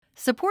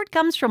Support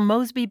comes from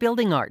Mosby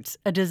Building Arts,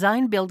 a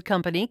design-build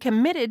company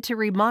committed to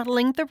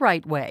remodeling the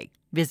right way.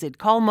 Visit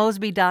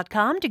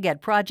callmosby.com to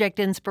get project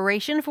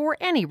inspiration for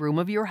any room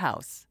of your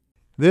house.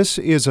 This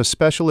is a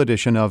special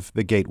edition of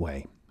The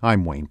Gateway.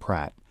 I'm Wayne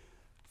Pratt.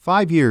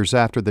 5 years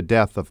after the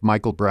death of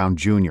Michael Brown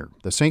Jr.,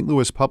 the St.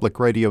 Louis Public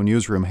Radio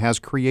Newsroom has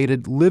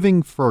created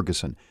Living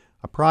Ferguson,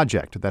 a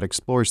project that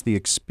explores the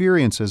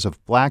experiences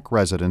of Black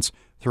residents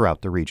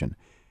throughout the region.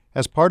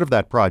 As part of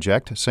that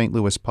project, St.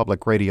 Louis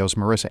Public Radio's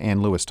Marissa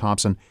Ann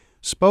Lewis-Thompson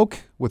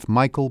spoke with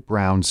Michael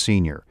Brown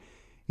Sr.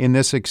 In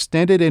this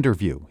extended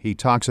interview, he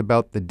talks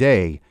about the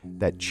day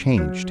that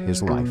changed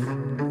his life.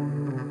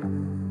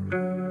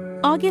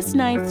 August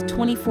 9th,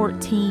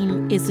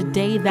 2014 is a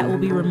day that will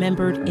be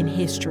remembered in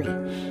history.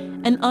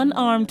 An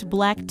unarmed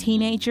Black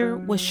teenager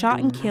was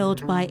shot and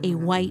killed by a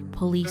white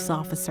police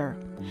officer.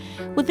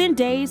 Within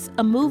days,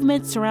 a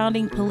movement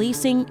surrounding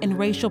policing and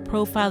racial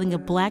profiling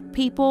of Black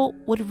people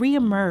would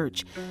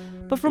reemerge.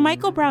 But for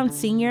Michael Brown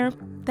Sr.,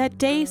 that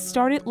day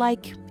started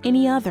like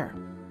any other.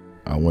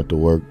 I went to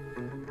work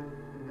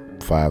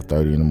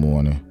 5:30 in the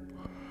morning.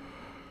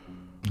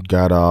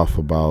 Got off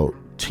about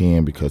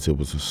 10 because it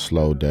was a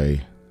slow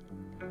day.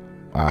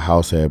 Our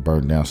house had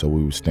burned down, so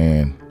we were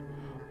staying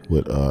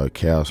with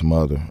Cal's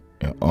mother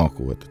and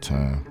uncle at the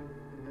time.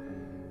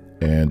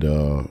 And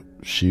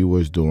she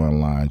was doing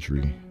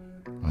laundry.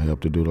 I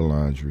helped her do the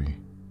laundry.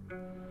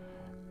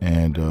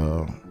 And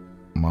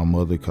my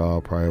mother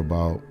called probably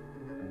about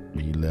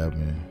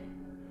 11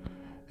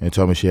 and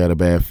told me she had a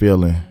bad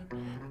feeling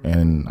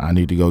and I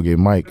need to go get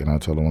Mike. And I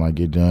told her when I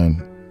get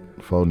done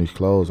folding these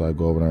clothes, I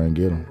go over there and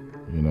get him,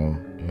 you know.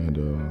 And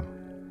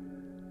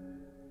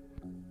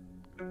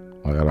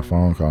I got a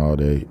phone call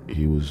that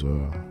he was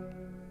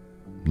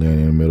laying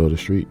in the middle of the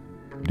street,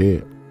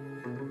 dead.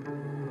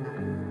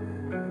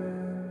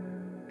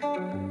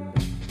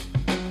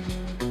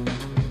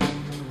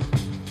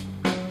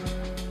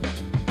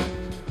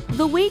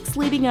 The weeks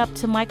leading up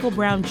to Michael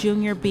Brown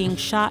Jr. being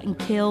shot and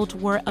killed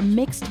were a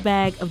mixed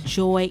bag of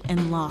joy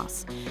and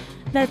loss.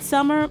 That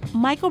summer,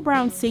 Michael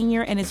Brown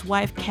Sr. and his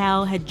wife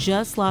Cal had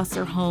just lost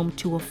their home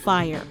to a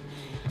fire.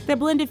 Their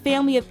blended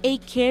family of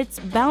 8 kids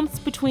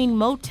bounced between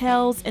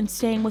motels and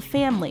staying with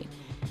family.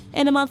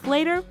 And a month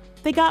later,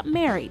 they got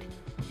married.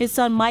 His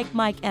son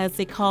Mike, as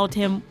they called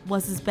him,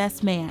 was his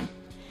best man.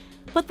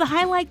 But the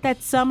highlight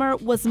that summer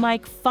was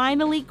Mike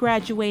finally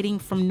graduating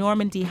from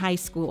Normandy High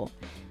School.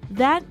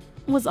 That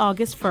was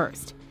August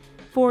 1st.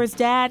 For his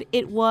dad,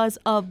 it was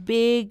a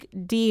big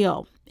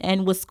deal.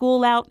 And with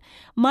school out,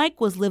 Mike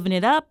was living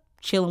it up,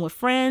 chilling with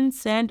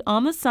friends, and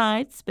on the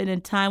side,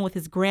 spending time with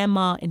his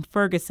grandma in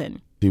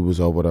Ferguson. He was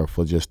over there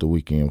for just a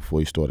weekend before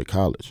he started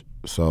college.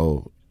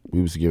 So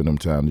we was giving him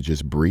time to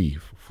just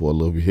breathe for a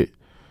little bit,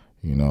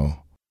 you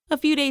know. A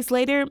few days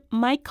later,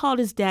 Mike called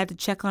his dad to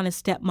check on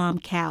his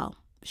stepmom, Cal.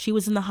 She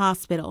was in the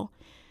hospital.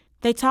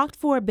 They talked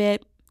for a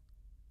bit.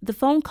 The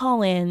phone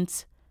call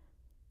ends.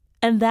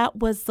 And that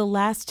was the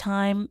last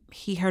time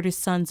he heard his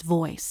son's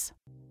voice.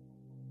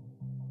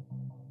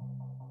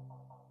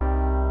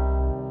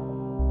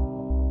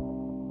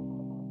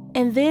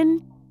 And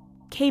then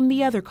came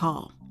the other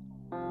call,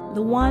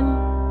 the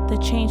one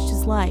that changed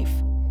his life.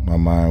 My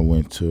mind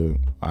went to,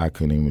 I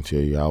couldn't even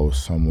tell you, I was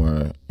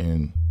somewhere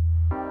in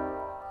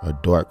a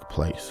dark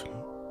place.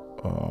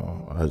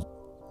 I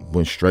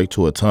went straight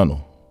to a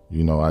tunnel.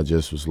 You know, I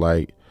just was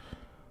like,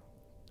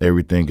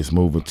 everything is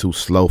moving too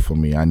slow for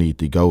me. I need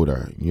to go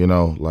there. You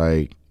know,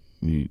 like,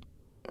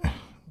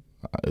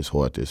 it's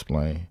hard to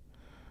explain.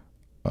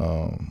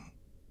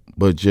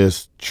 But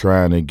just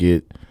trying to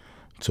get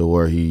to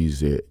where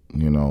he's at,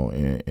 you know,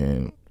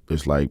 and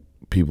it's like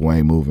people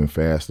ain't moving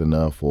fast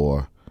enough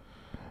or,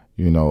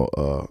 you know,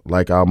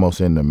 like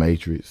almost in the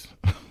Matrix,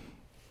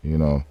 you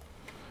know.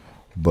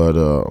 But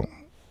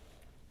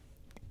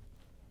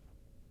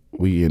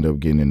we end up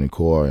getting in the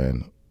car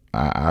and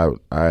I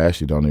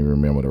actually don't even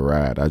remember the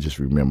ride. I just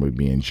remember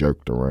being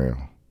jerked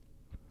around.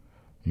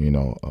 You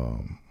know,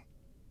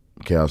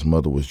 Cal's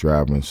mother was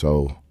driving,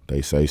 so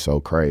they say so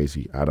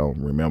crazy. I don't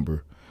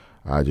remember.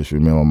 I just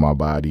remember my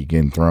body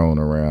getting thrown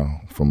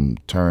around from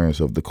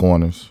turns of the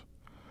corners,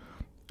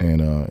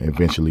 and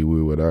eventually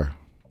we were there.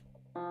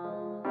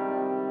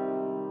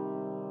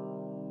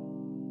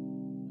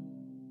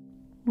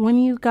 When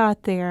you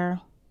got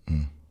there,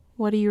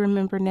 what do you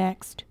remember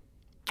next?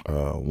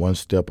 One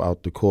step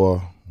out the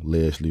car,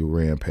 Leslie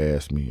ran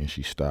past me and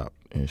she stopped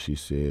and she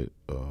said,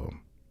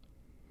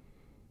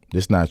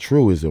 "This not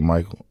true, is it,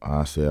 Michael?"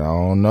 I said, "I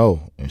don't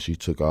know." And she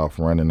took off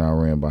running. I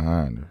ran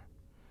behind her.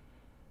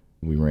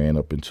 We ran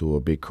up into a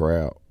big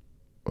crowd.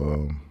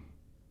 The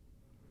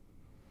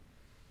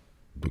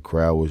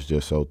crowd was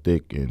just so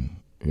thick and,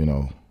 you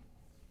know,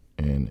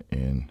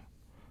 and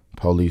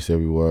police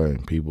everywhere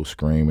and people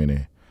screaming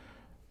and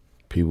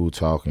people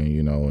talking,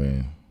 you know,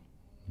 and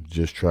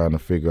just trying to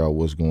figure out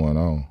what's going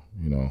on,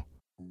 you know.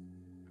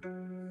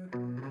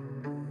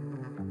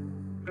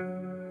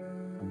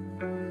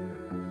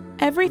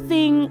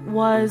 Everything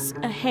was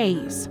a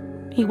haze.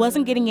 He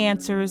wasn't getting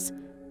answers.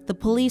 The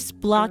police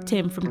blocked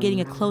him from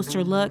getting a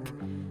closer look.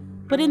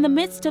 But in the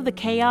midst of the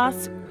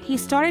chaos, he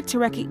started to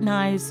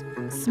recognize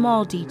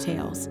small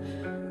details.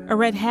 A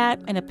red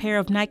hat and a pair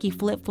of Nike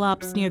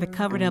flip-flops near the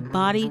covered-up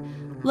body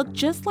looked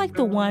just like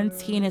the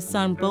ones he and his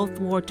son both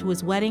wore to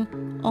his wedding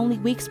only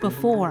weeks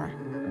before.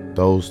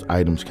 Those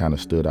items kind of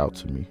stood out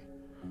to me,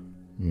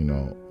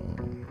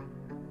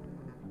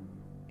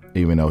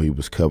 even though he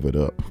was covered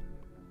up.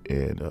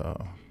 And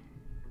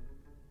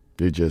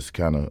it just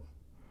kind of,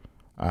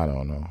 I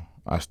don't know.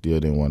 I still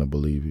didn't want to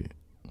believe it,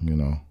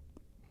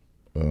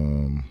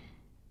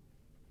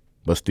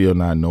 but still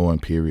not knowing,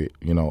 period,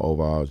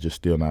 overall, just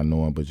still not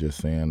knowing, but just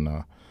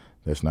saying,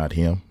 that's not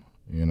him,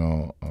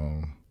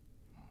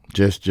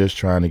 just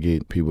trying to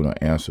get people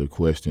to answer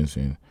questions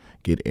and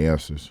get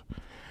answers.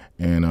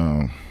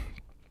 And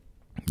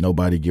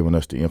nobody giving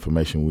us the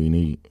information we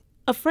need.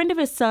 A friend of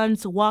his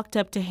son's walked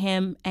up to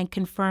him and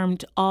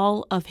confirmed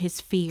all of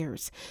his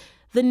fears.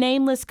 The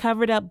nameless,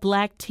 covered-up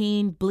black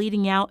teen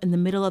bleeding out in the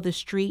middle of the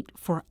street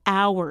for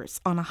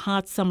hours on a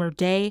hot summer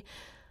day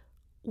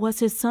was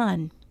his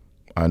son.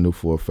 I knew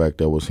for a fact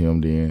that was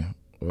him then.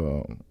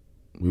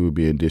 We were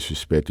being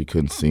disrespected,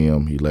 couldn't see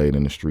him. He laid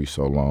in the street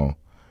so long,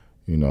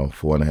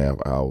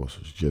 4.5 hours.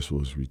 It just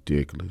was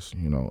ridiculous,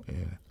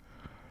 and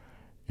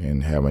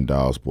having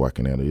dogs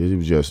barking at it.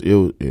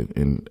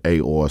 And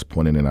ARs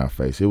pointing in our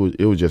face. It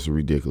was just a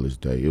ridiculous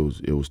day. It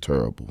was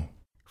terrible.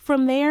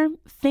 From there,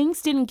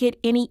 things didn't get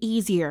any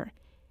easier.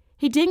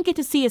 He didn't get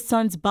to see his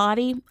son's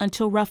body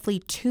until roughly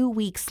 2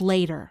 weeks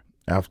later.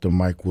 After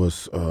Mike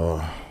was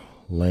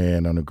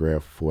laying on the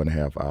ground for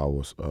 4.5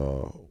 hours,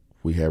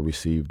 we had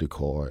received a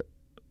card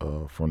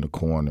from the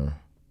coroner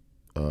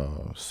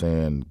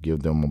saying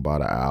give them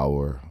about an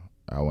hour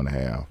and a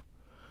half,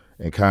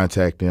 and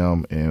contact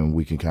them, and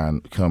we can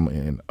come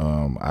and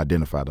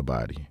identify the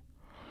body.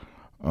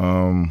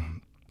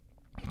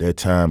 That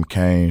time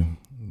came,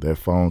 that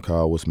phone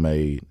call was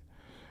made,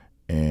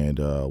 and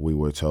we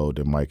were told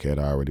that Mike had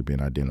already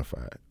been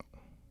identified.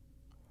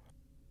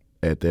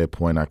 At that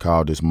point, I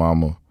called his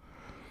mama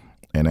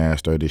and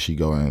asked her, did she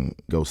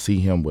go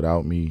see him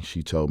without me?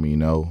 She told me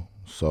no.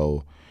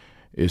 So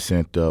it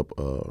sent up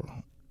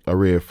a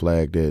red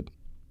flag that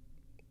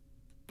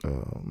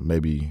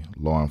maybe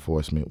law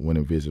enforcement went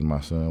and visited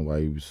my son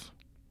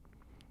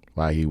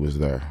while he was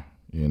there,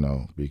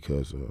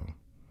 because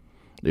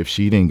if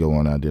she didn't go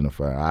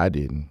unidentified, I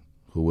didn't.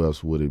 Who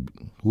else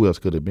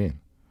could have been,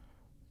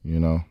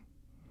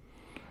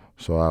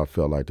 So I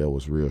felt like that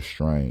was real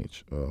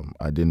strange.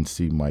 I didn't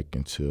see Mike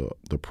until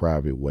the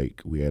private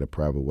wake. We had a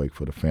private wake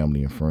for the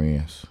family and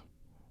friends,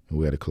 and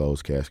we had a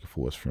closed casket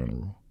for his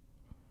funeral.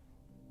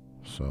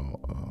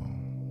 So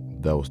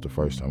that was the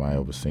first time I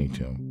ever seen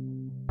him.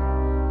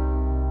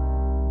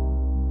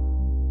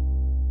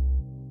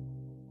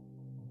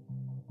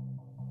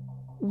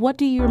 What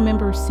do you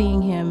remember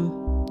seeing him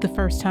the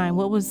first time?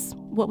 What was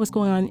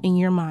going on in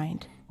your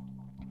mind?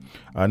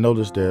 I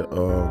noticed that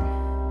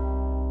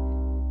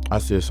I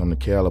said something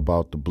to Cal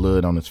about the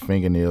blood on his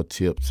fingernail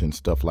tips and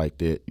stuff like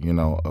that.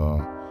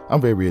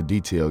 I'm very a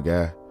detailed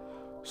guy,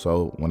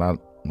 so when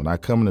I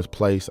come in this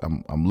place,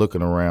 I'm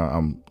looking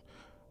around.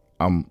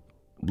 I'm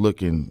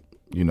looking.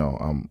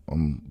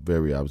 I'm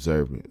very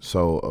observant.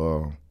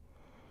 So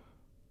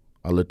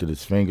I looked at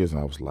his fingers and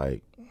I was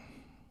like,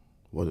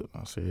 "What?"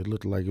 I said, "It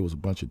looked like it was a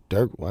bunch of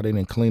dirt. Why they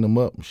didn't clean them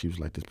up?" And she was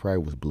like, "This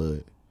probably was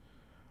blood.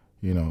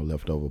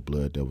 Leftover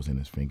blood that was in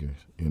his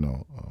fingers."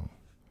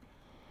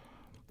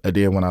 And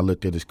then when I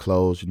looked at his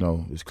clothes,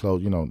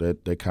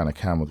 that kind of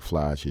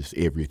camouflages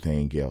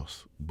everything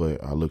else.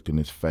 But I looked in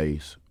his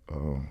face.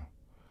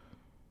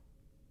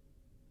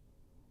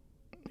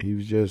 He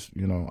was just,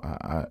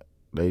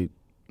 they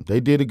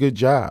did a good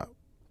job.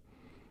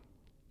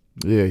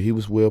 Yeah, he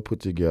was well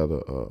put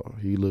together.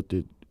 He looked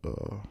it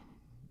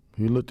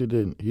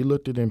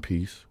in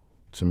peace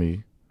to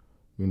me.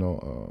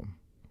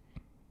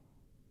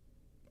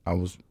 I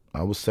was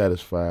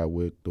satisfied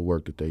with the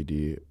work that they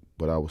did,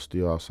 but I was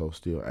still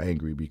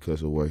angry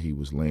because of where he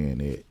was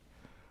laying at.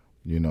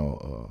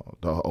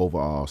 The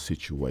overall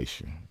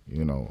situation.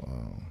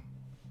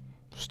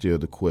 Still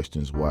the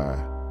questions why,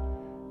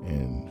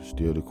 and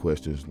still the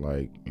questions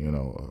like,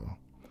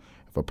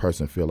 if a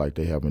person feel like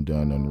they haven't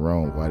done nothing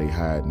wrong, why they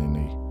hiding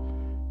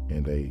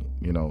and they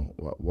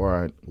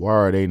why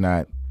are they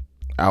not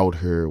out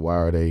here? Why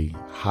are they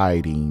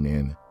hiding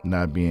and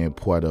not being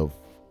part of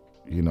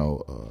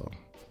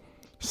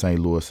St.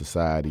 Louis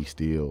society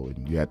still?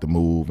 And you have to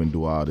move and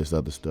do all this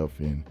other stuff,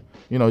 and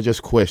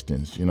just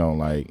questions.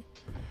 Like,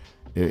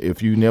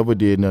 if you never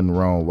did nothing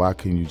wrong, why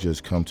couldn't you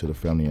just come to the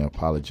family and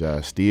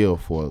apologize still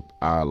for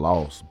our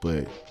loss?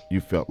 But you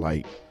felt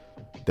like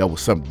that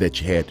was something that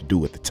you had to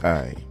do at the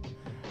time,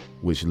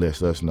 which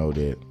lets us know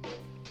that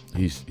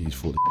he's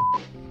full of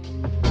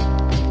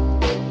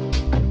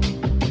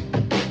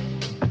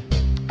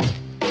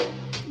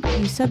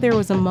You said there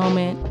was a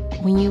moment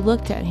when you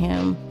looked at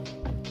him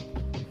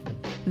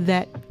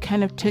that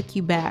kind of took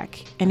you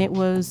back, and it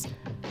was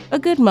a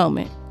good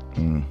moment.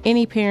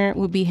 Any parent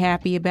would be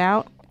happy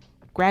about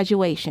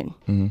graduation.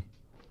 Mm-hmm.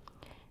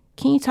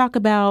 Can you talk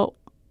about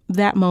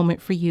that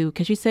moment for you?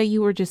 Because you say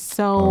you were just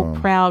so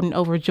proud and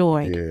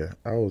overjoyed. Yeah,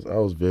 I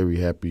was very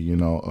happy,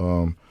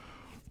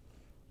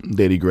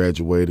 that he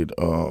graduated.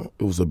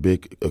 It was a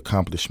big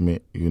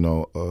accomplishment,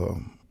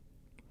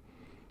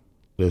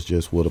 That's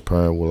just what a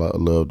parent would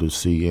love to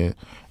see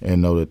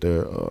and know that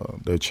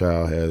their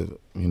child has,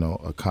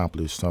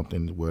 accomplished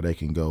something where they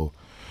can go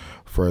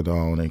further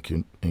on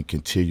and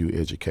continue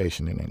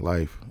education in their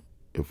life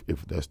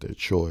if that's their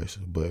choice.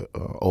 But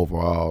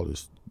overall,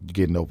 it's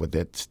getting over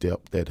that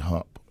step, that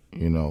hump,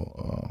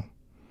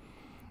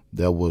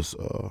 that was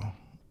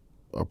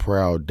a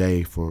proud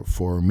day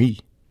for me,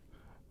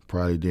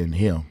 probably than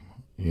him,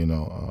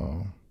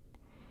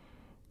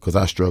 because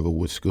I struggled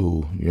with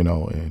school,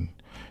 and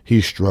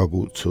he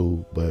struggled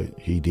too, but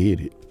he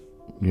did it,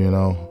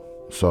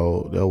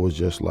 So that was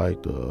just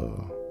like the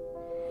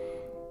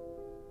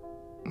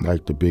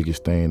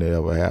biggest thing that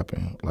ever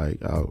happened. Like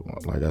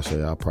I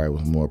said, I probably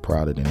was more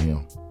prouder than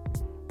him.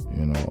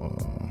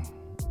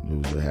 It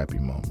was a happy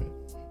moment.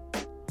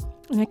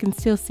 And I can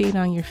still see it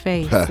on your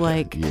face.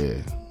 Like,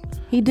 yeah.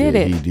 He did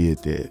it. He did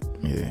that,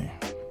 yeah.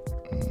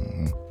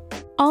 Mm-hmm.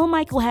 All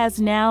Michael has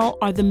now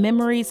are the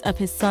memories of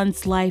his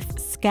son's life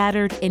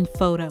scattered in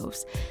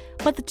photos.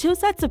 But the two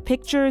sets of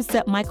pictures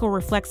that Michael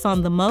reflects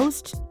on the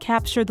most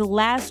capture the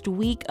last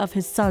week of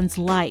his son's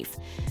life.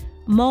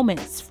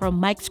 Moments from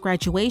Mike's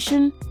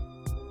graduation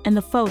and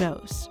the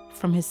photos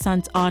from his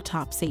son's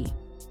autopsy.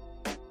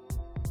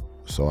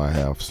 So I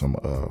have some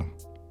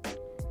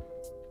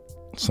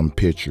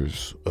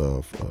pictures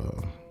of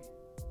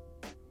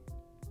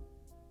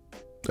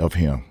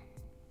him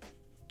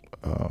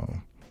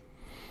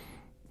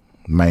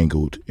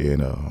mangled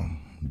and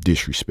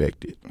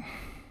disrespected.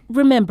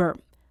 Remember,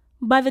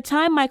 by the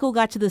time Michael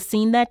got to the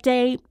scene that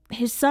day,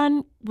 his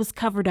son was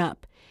covered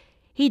up.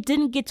 He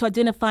didn't get to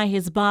identify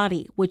his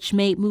body, which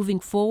made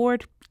moving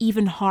forward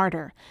even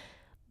harder.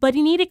 But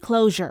he needed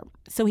closure,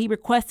 so he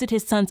requested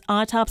his son's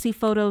autopsy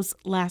photos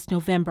last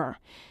November.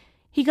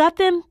 He got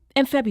them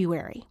in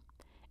February.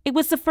 It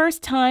was the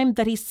first time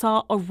that he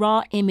saw a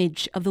raw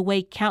image of the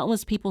way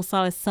countless people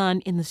saw his son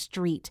in the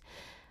street.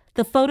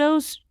 The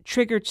photos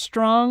triggered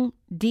strong,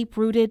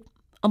 deep-rooted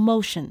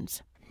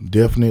emotions.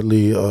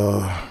 Definitely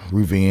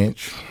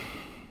revenge,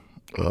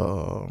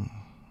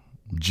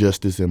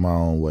 justice in my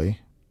own way,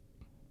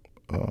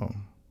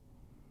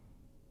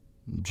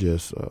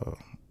 just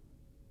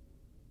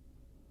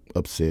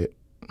upset,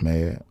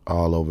 mad,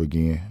 all over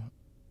again.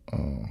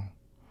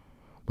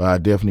 But I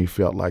definitely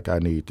felt like I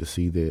needed to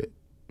see that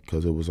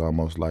because it was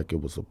almost like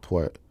it was a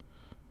part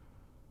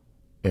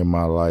in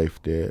my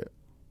life that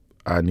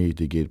I needed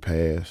to get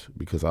past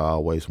because I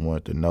always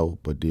wanted to know,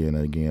 but then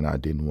again, I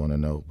didn't want to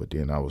know. But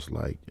then I was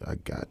like, I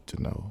got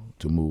to know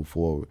to move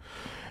forward.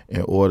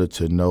 In order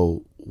to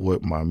know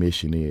what my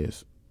mission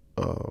is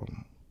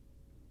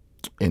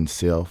in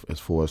self, as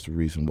far as the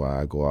reason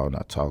why I go out and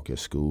I talk at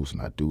schools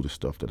and I do the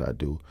stuff that I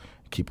do,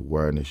 keep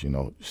awareness,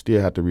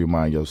 still have to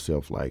remind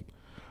yourself, like,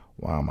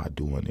 why am I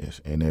doing this?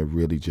 And it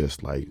really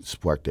just, like,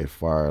 sparked that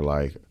fire,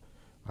 like,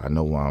 I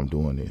know why I'm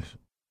doing this.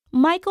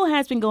 Michael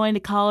has been going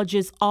to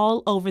colleges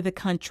all over the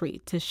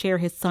country to share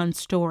his son's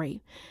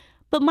story.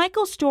 But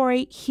Michael's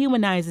story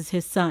humanizes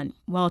his son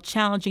while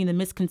challenging the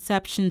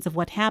misconceptions of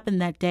what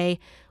happened that day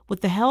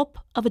with the help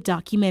of a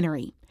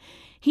documentary.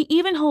 He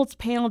even holds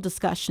panel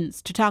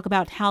discussions to talk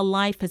about how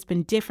life has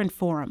been different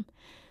for him.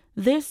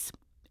 This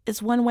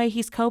is one way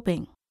he's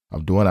coping.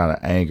 I'm doing it out of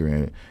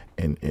anger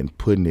and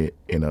putting it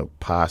in a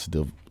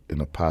positive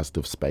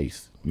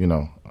space,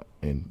 and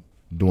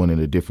doing it in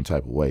a different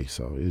type of way.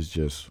 So it's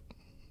just,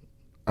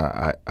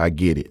 I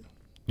get it,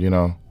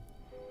 I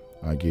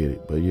get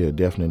it. But yeah,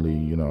 definitely,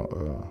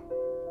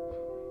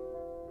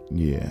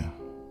 yeah.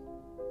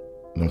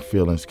 Them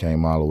feelings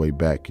came all the way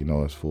back,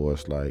 as far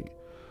as like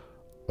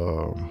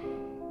the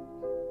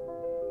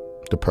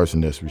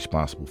person that's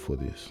responsible for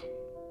this.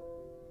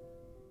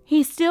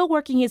 He's still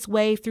working his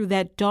way through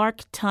that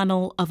dark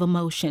tunnel of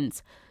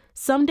emotions.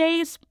 Some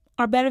days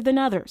are better than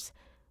others,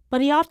 but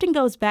he often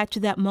goes back to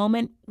that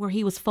moment where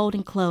he was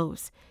folding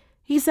clothes.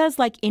 He says,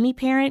 like any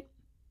parent,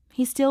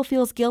 he still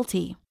feels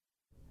guilty.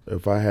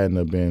 If I hadn't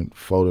have been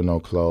folding no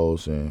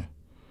clothes and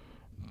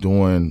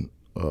doing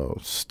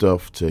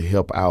stuff to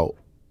help out,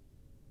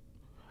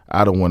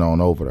 I'd have went on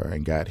over there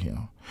and got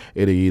him.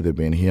 It'd have either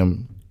been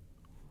him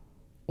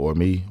or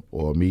me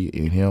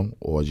and him,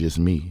 or just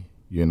me,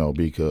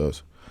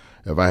 because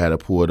if I had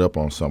pulled up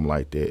on something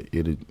like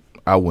that,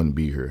 I wouldn't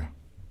be here.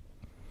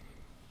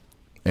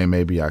 And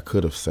maybe I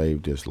could have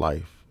saved his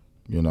life,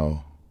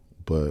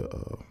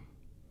 but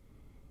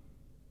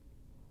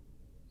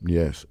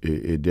yes,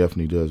 it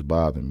definitely does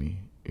bother me,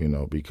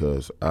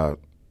 because I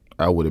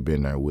would have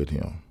been there with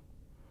him,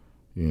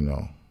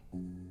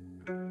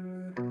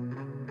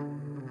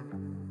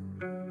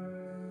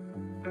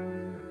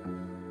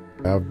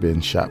 I've been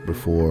shot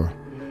before,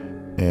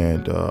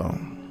 and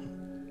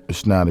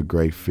it's not a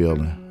great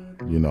feeling,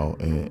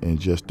 and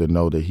just to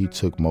know that he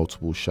took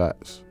multiple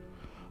shots,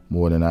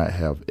 more than I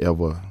have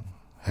ever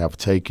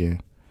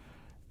taken,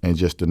 and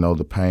just to know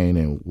the pain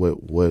and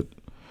what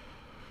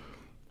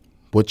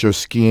what your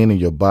skin and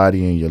your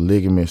body and your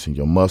ligaments and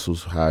your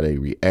muscles, how they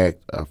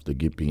react after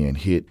being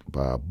hit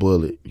by a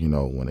bullet,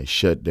 when they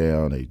shut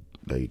down,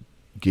 they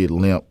get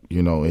limp,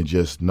 and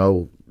just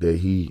know that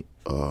he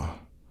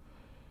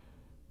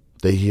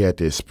had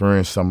to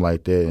experience something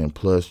like that. And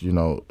plus,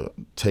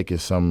 taking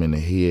something in the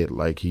head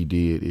like he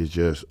did is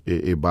just,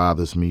 it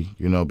bothers me,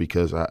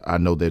 because I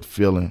know that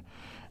feeling,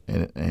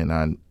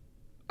 and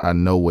I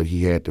know what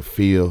he had to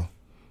feel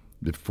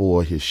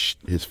before his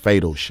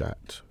fatal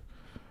shot.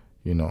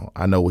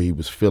 I know what he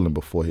was feeling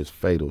before his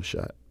fatal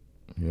shot,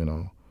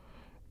 and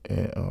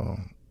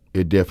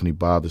it definitely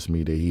bothers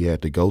me that he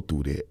had to go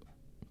through that,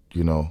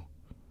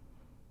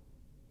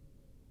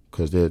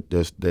 because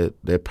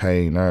that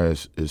pain there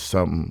is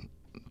something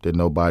that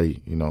nobody,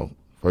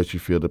 first you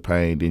feel the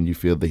pain, then you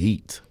feel the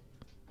heat.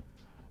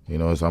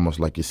 It's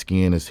almost like your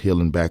skin is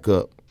healing back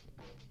up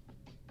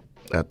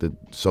after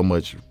so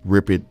much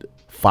ripped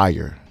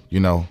fire,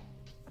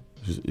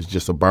 It's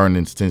just a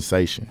burning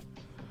sensation.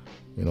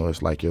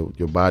 It's like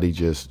your body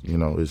just,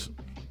 it's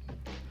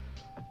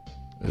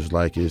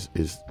like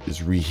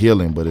it's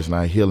re-healing, but it's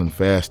not healing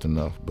fast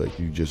enough. But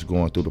you just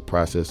going through the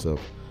process of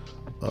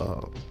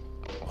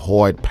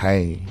hard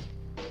pain,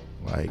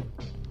 like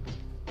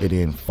it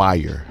in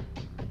fire,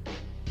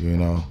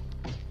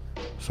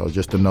 So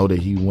just to know that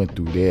he went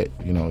through that,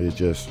 it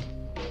just,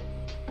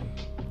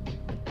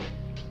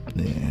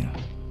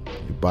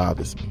 it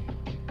bothers me.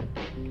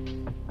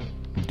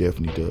 It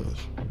definitely does.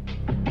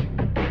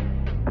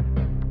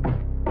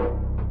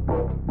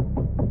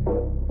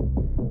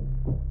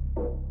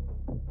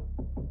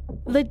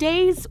 The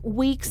days,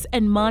 weeks,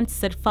 and months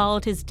that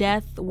followed his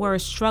death were a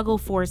struggle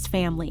for his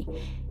family.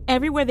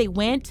 Everywhere they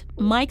went,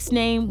 Mike's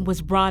name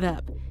was brought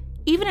up.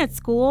 Even at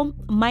school,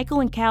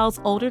 Michael and Cal's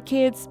older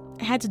kids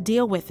had to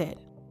deal with it.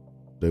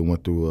 They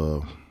went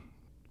through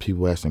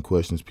people asking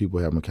questions, people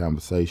having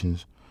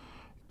conversations.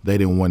 They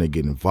didn't want to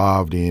get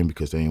involved in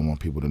because they didn't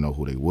want people to know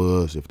who they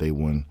was. If they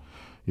wouldn't,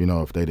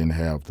 if they didn't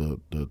have the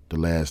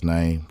last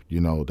name,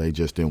 they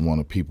just didn't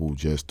want people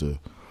just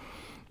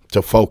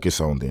to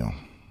focus on them.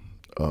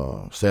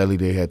 Sadly,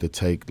 they had to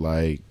take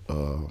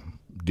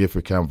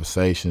different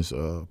conversations.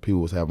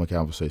 People was having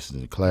conversations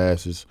in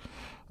classes.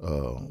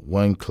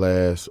 One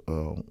class,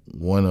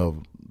 one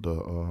of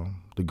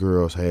the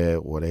girls had,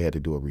 they had to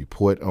do a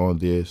report on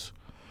this.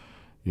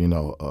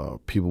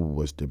 People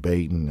was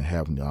debating and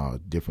having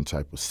different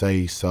type of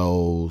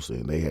say-sos,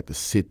 and they had to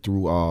sit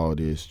through all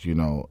this,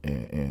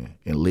 and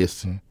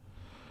listen.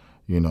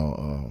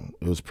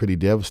 It was pretty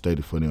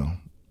devastating for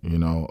them,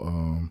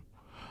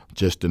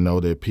 just to know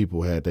that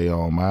people had their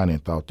own mind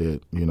and thought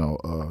that,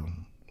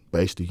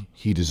 basically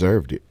he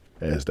deserved it,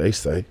 as they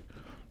say.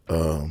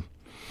 Them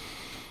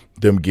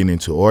getting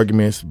into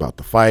arguments about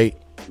the fight,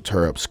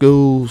 tear up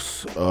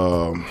schools.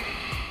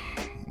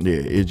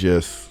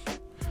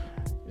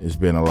 It's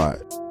been a lot.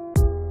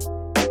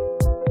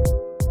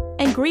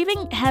 And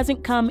grieving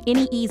hasn't come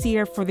any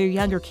easier for their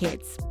younger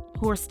kids,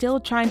 who are still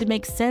trying to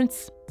make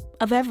sense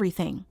of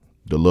everything.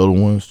 The little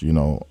ones,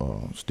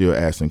 still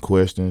asking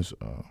questions.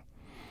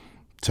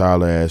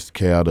 Tyler asked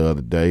Cal the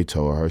other day,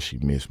 told her she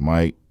missed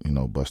Mike,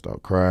 bust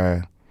out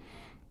crying.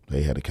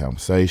 They had a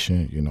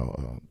conversation.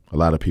 A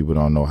lot of people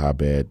don't know how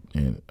bad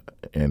and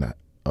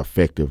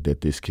effective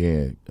that this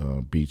can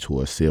be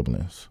towards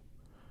siblings.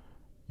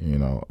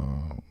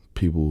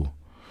 People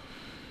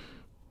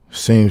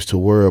seems to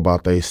worry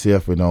about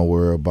themselves and don't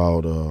worry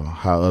about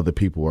how other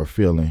people are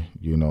feeling,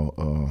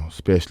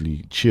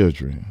 especially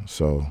children.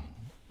 So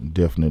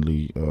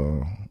definitely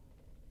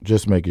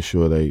just making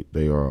sure they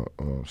are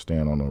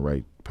staying on the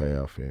right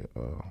path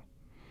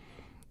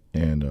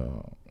and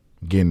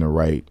getting the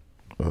right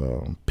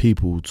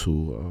people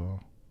to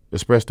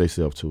express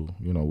themselves to.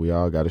 We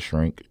all got a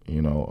shrink,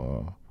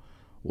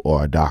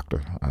 or a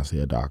doctor. I say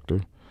a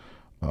doctor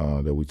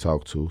that we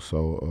talk to.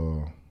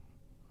 So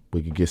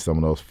we can get some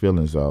of those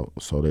feelings out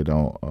so they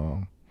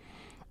don't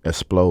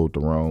explode the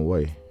wrong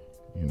way,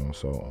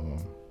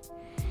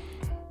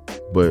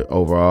 but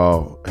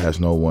overall,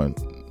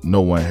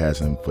 no one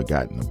hasn't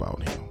forgotten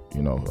about him.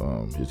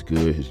 His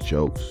good, his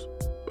jokes,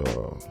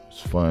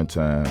 his fun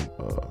time,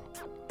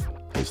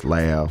 his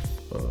laugh,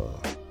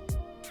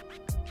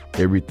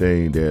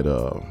 everything that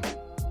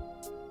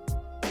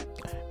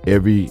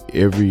every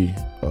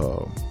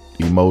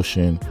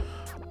emotion,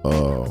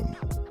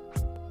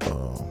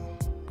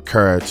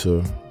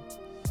 character,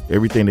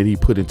 everything that he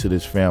put into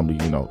this family,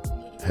 no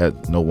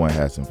one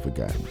hasn't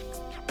forgotten.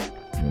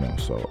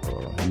 So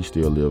he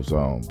still lives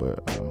on,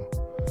 but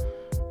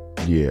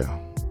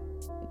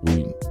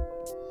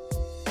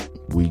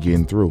we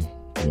getting through,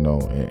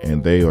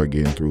 and they are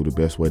getting through the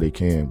best way they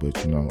can. But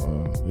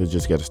we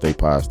just got to stay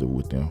positive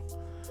with them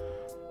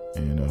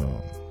and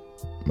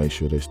make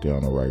sure they stay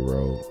on the right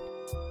road.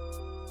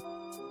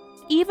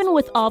 Even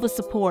with all the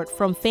support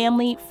from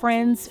family,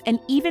 friends, and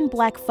even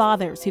Black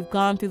fathers who've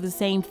gone through the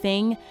same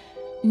thing,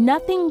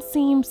 nothing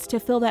seems to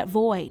fill that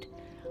void.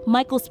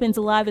 Michael spends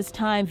a lot of his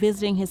time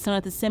visiting his son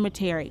at the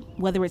cemetery,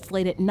 whether it's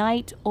late at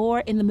night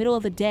or in the middle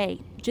of the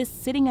day,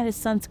 just sitting at his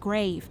son's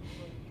grave.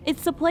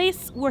 It's a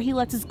place where he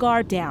lets his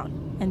guard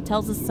down and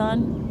tells his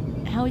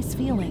son how he's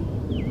feeling.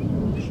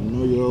 You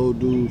know your old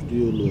dude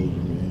still love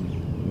you, man.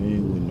 You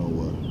ain't went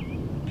nowhere.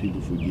 People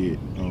forget.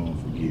 I don't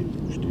forget.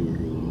 You still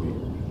here with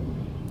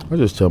me. I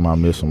just tell him I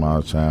miss him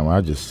all the time.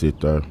 I just sit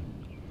there.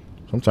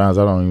 Sometimes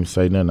I don't even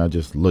say nothing. I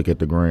just look at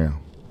the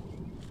ground.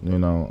 You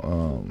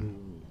know,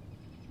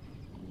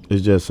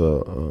 it's just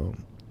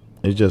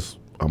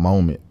a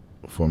moment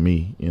for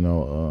me. You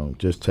know,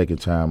 just taking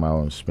time out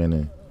and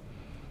spending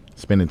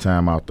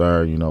time out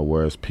there. You know,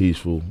 where it's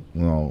peaceful.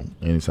 You know,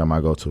 anytime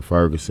I go to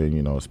Ferguson,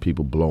 you know, it's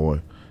people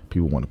blowing.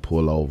 People want to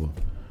pull over,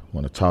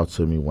 want to talk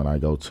to me when I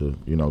go to,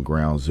 you know,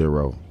 Ground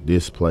Zero.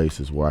 This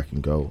place is where I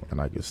can go and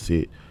I can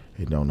sit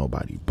and don't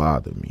nobody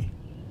bother me,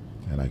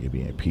 and I can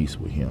be in peace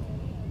with him.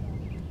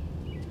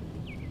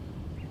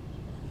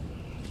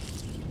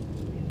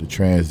 The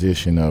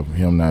transition of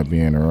him not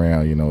being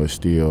around, you know, it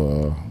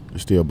still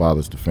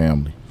bothers the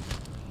family.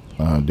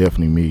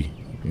 Definitely me,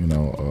 you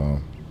know.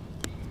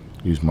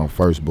 He was my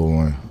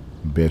firstborn,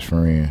 best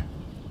friend,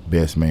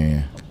 best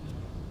man.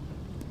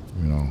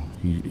 You know,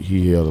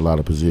 he held a lot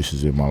of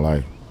positions in my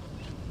life.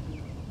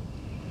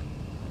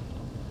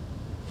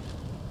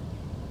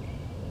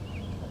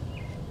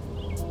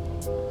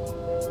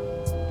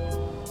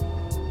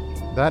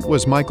 That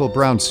was Michael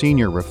Brown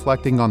Sr.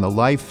 reflecting on the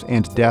life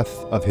and death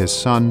of his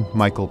son,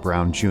 Michael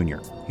Brown Jr.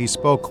 He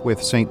spoke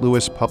with St.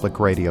 Louis Public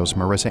Radio's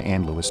Marissa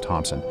Ann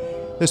Lewis-Thompson.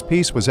 This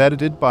piece was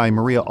edited by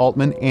Maria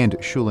Altman and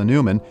Shula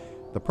Newman.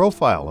 The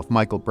profile of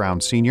Michael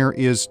Brown Sr.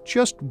 is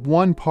just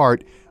one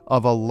part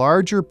of a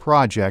larger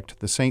project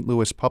the St.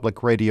 Louis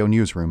Public Radio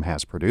newsroom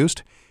has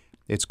produced.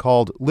 It's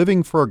called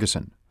Living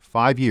Ferguson,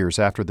 5 years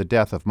after the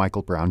death of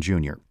Michael Brown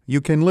Jr.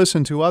 You can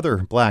listen to other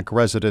Black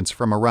residents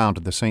from around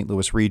the St.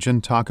 Louis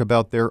region talk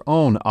about their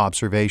own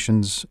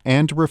observations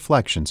and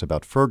reflections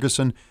about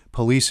Ferguson,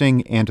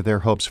 policing, and their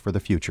hopes for the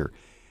future.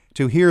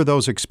 To hear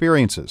those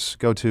experiences,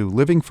 go to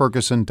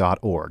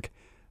livingferguson.org.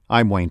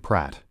 I'm Wayne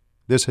Pratt.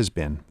 This has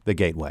been The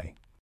Gateway.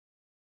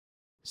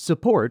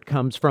 Support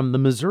comes from the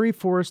Missouri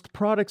Forest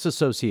Products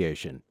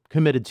Association,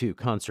 committed to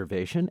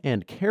conservation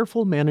and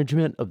careful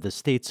management of the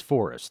state's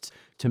forests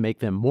to make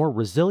them more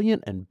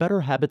resilient and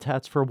better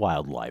habitats for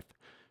wildlife.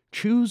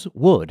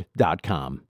 ChooseWood.com.